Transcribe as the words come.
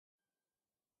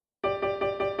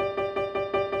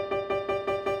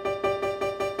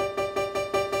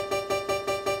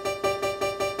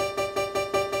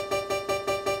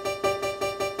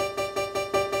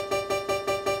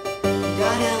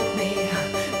God help me,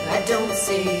 I don't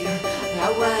see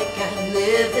how I can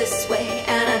live this way,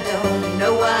 and I don't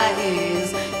know why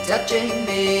he's touching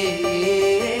me.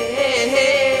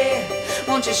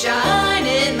 Won't you shine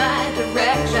in my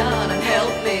direction and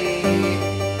help me?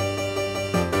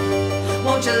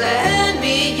 Won't you lend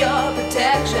me your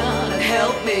protection and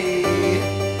help me?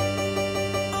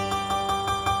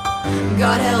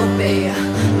 God help me,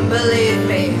 believe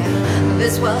me,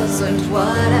 this wasn't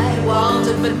what I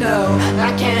wanted, but no,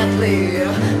 I can't leave,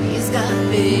 he's got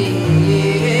me.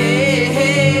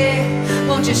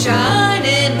 Won't you shine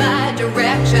in my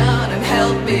direction and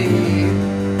help me?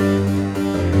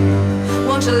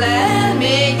 Won't you lend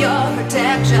me your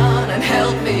protection and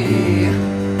help me?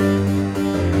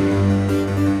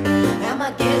 Am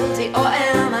I guilty or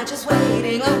am I just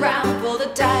waiting around for the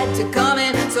tide to come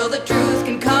in so the truth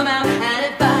can come out? And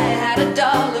if I had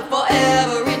 $1 for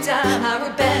every time I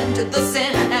repented the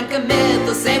sin and commit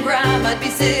the same crime, I'd be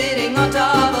sitting on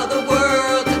top of the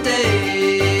world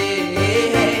today.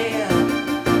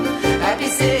 I'd be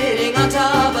sitting on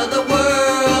top of the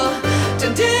world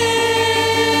today.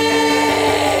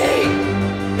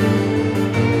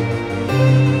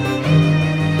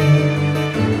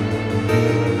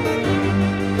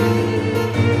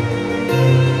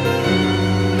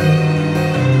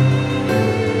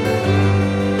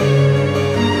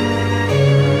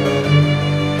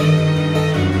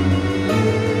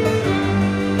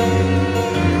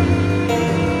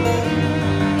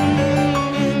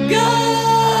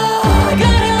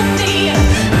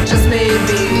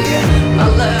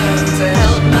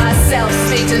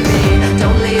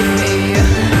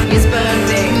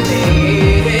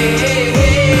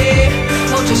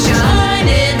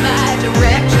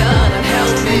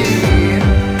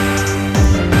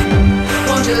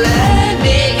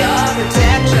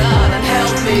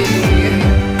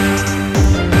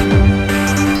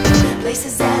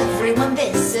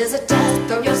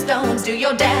 Do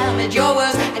your damage, your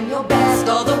worst and your best.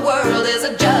 All the world is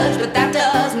a judge, but that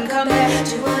doesn't compare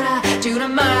to what I do to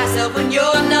myself when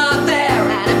you're not there.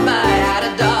 And if I had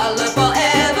 $1 for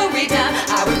every time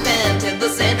I repented the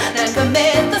sin, then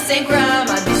commit the same crime,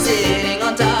 I'd be sitting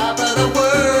on top of the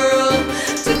world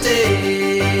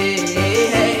today.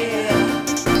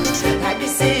 I'd be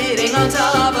sitting on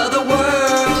top of the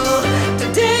world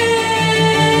today.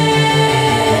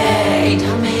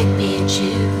 Don't make me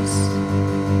choose,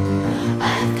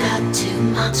 I've got too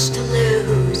much to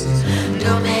lose.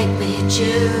 Don't make me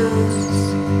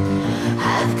choose,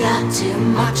 I've got too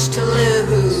much to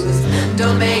lose.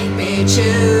 Don't make me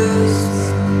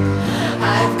choose,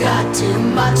 I've got too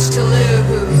much to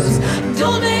lose.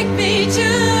 Don't make me